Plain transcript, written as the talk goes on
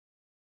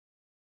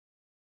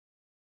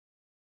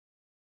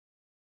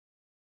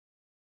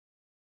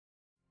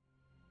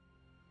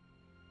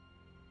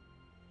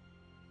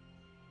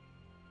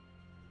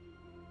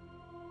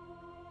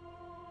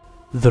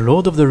The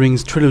Lord of the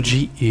Rings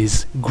trilogy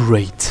is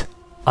great.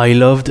 I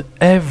loved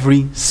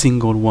every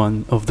single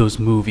one of those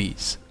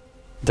movies.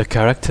 The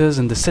characters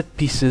and the set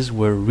pieces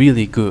were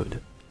really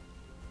good.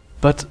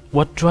 But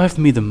what drove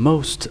me the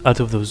most out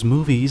of those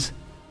movies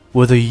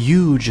were the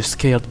huge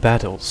scaled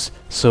battles.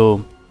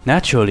 So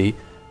naturally,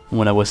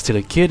 when I was still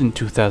a kid in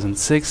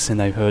 2006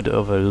 and I heard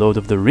of a Lord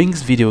of the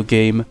Rings video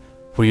game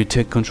where you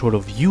take control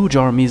of huge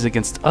armies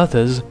against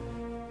others,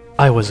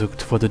 I was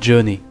hooked for the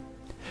journey.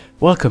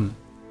 Welcome!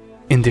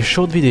 In this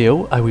short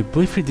video, I will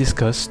briefly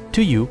discuss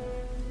to you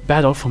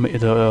Battle for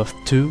Middle-earth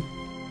 2,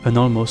 an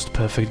almost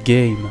perfect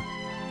game.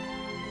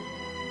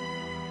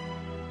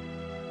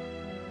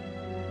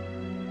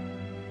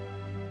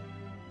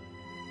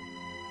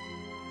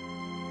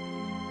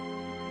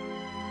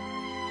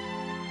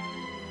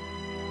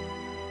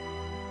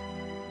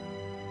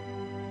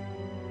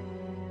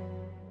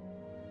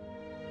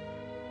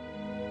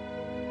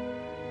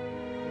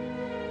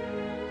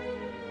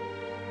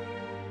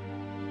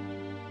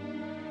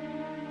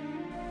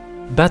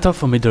 Battle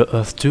for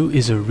Middle-earth 2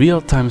 is a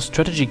real-time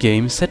strategy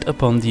game set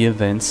upon the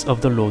events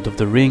of The Lord of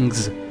the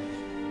Rings.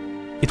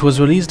 It was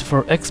released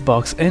for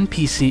Xbox and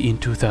PC in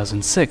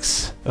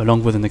 2006,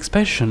 along with an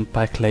expansion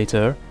pack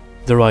later,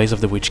 The Rise of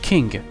the Witch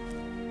King.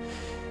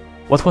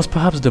 What was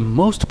perhaps the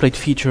most played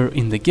feature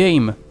in the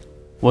game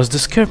was the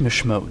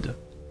Skirmish mode,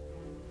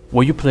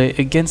 where you play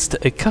against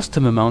a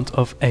custom amount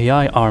of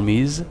AI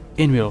armies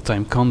in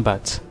real-time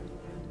combat.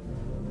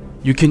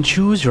 You can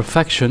choose your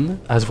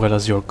faction as well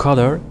as your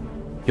color,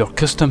 your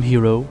custom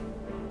hero,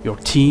 your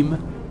team,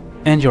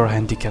 and your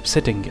handicap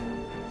setting.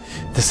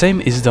 The same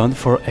is done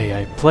for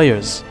AI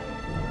players.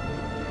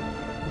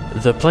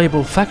 The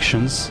playable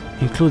factions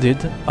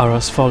included are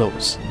as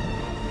follows: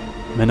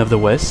 Men of the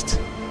West,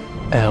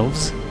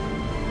 Elves,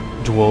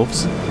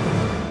 Dwarves,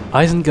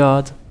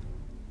 Isengard,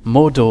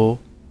 Mordor,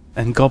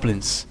 and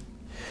Goblins.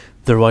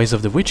 The Rise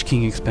of the Witch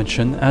King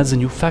expansion adds a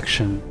new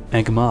faction,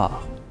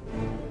 Angmar.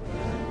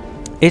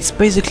 It's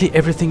basically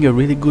everything a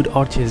really good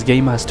RTS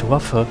game has to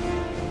offer,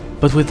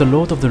 but with the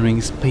Lord of the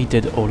Rings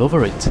painted all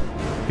over it.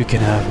 You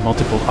can have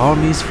multiple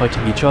armies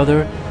fighting each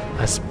other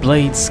as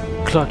blades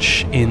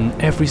clutch in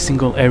every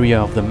single area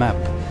of the map.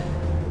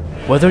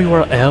 Whether you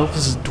are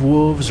elves,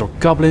 dwarves or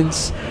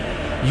goblins,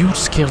 huge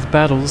scaled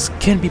battles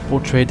can be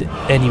portrayed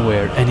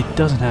anywhere, and it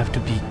doesn't have to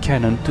be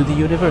canon to the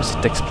universe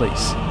it takes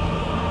place.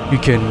 You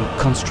can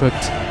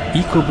construct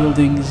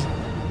eco-buildings,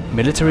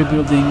 military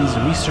buildings,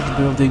 research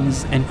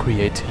buildings, and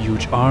create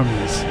huge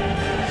armies.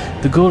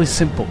 The goal is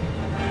simple: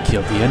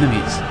 kill the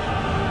enemies.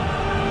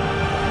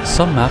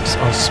 Some maps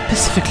are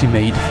specifically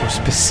made for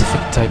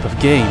specific type of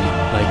game,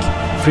 like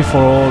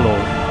free-for-all or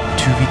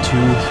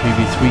 2v2,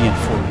 3v3 and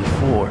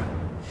 4v4.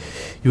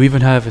 You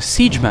even have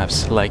siege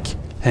maps like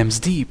Helm's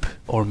Deep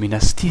or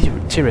Minas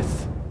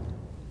Tirith.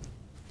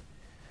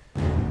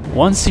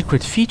 One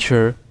secret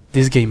feature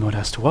this game mode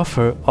has to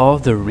offer are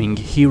the ring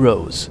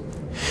heroes.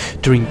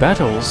 During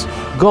battles,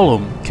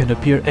 Gollum can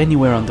appear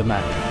anywhere on the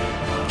map.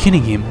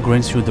 Killing him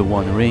grants you the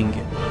One Ring,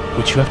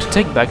 which you have to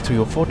take back to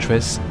your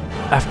fortress.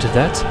 After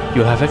that,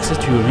 you'll have access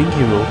to your ring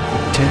hero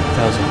for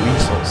 10,000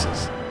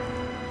 resources.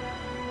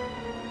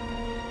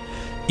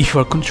 If you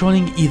are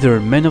controlling either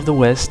Men of the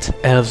West,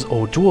 Elves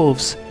or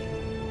Dwarves,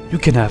 you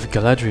can have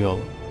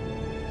Galadriel.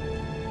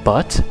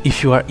 But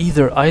if you are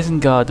either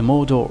Isengard,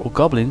 Mordor or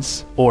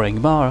Goblins, or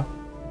Angmar,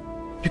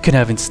 you can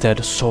have instead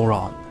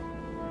Sauron.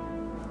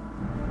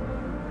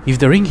 If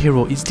the ring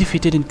hero is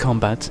defeated in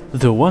combat,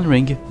 the One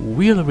Ring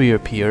will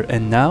reappear,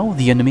 and now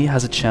the enemy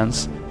has a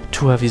chance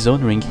to have his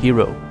own ring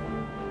hero,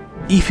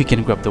 if he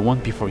can grab the one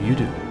before you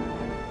do.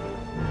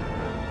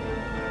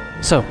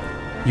 So,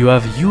 you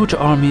have huge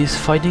armies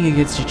fighting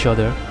against each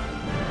other,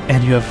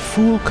 and you have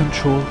full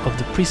control of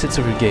the presets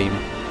of your game.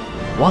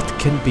 What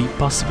can be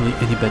possibly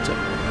any better?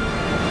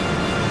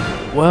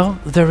 Well,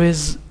 there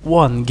is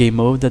one game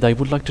mode that I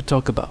would like to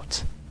talk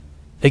about.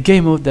 A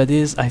game mode that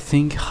is, I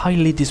think,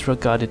 highly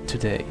disregarded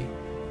today.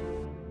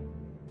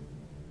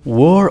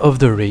 War of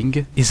the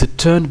Ring is a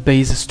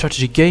turn-based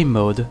strategy game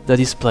mode that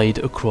is played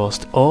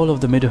across all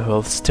of the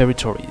Middle-earth's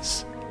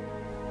territories.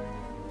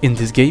 In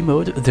this game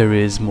mode, there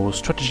is more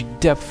strategic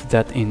depth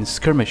than in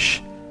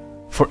Skirmish,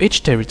 for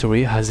each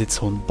territory has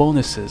its own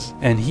bonuses,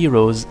 and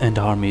heroes and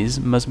armies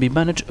must be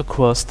managed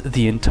across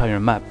the entire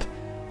map,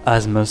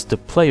 as must the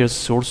player's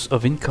source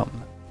of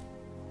income.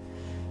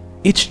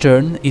 Each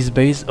turn is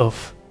based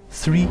off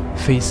 3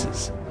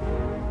 phases: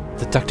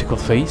 the tactical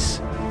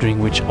phase, during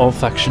which all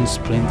factions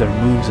plan their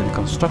moves and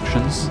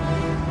constructions;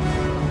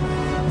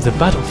 the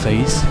battle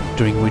phase,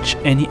 during which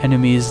any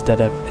enemies that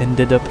have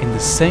ended up in the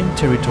same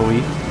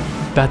territory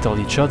battle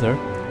each other,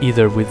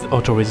 either with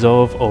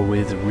auto-resolve or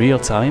with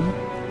real-time,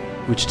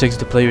 which takes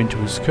the player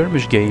into a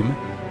skirmish game;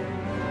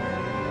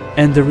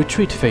 and the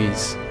retreat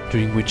phase,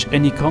 during which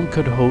any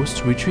conquered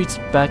host retreats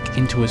back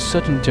into a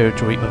certain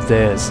territory of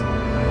theirs.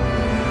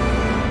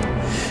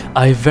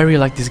 I very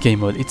like this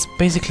game mode. It's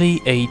basically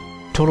a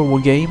Total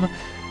War game,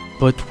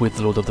 but with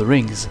Lord of the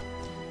Rings.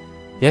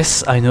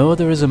 Yes, I know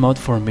there is a mod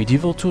for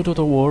Medieval 2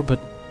 Total War, but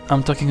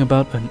I'm talking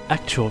about an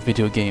actual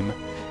video game.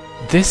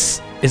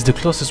 This is the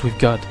closest we've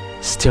got,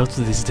 still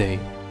to this day.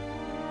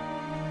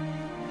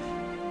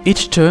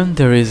 Each turn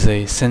there is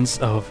a sense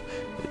of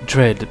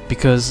dread,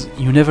 because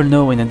you never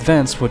know in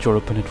advance what your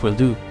opponent will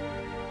do.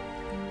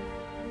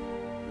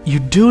 You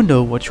do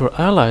know what your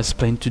allies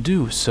plan to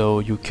do, so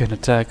you can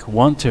attack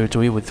one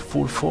territory with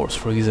full force,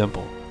 for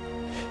example.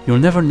 You'll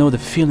never know the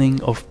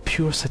feeling of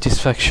pure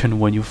satisfaction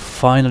when you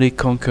finally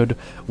conquered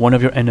one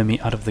of your enemy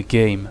out of the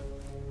game.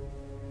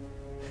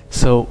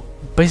 So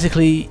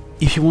basically,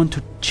 if you want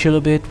to chill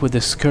a bit with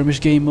the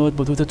skirmish game mode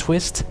but with a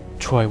twist,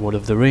 try World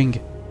of the Ring.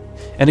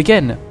 And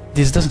again,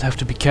 this doesn't have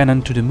to be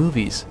canon to the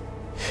movies.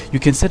 You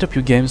can set up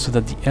your game so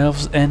that the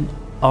elves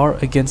are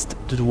against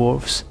the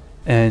dwarves,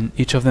 and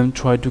each of them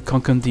try to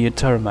conquer the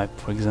entire map,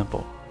 for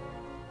example.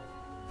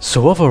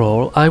 So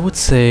overall, I would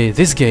say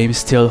this game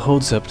still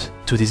holds up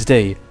to this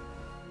day.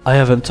 I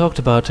haven't talked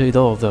about it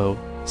all though,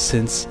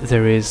 since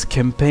there is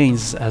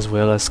campaigns as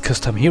well as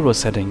custom hero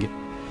setting.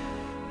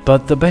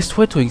 But the best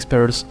way to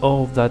experience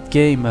all that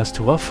game has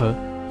to offer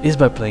is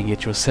by playing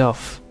it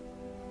yourself.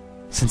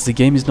 Since the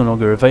game is no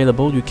longer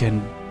available, you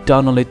can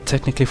download it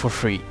technically for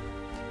free.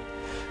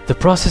 The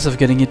process of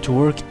getting it to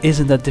work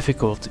isn't that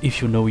difficult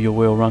if you know your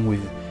way around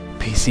with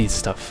PC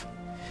stuff.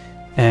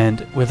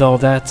 And with all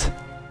that,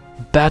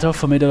 Battle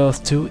for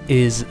Middle-earth 2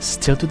 is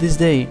still to this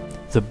day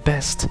the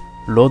best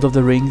Lord of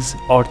the Rings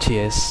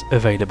RTS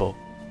available.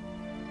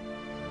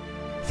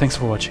 Thanks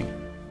for watching.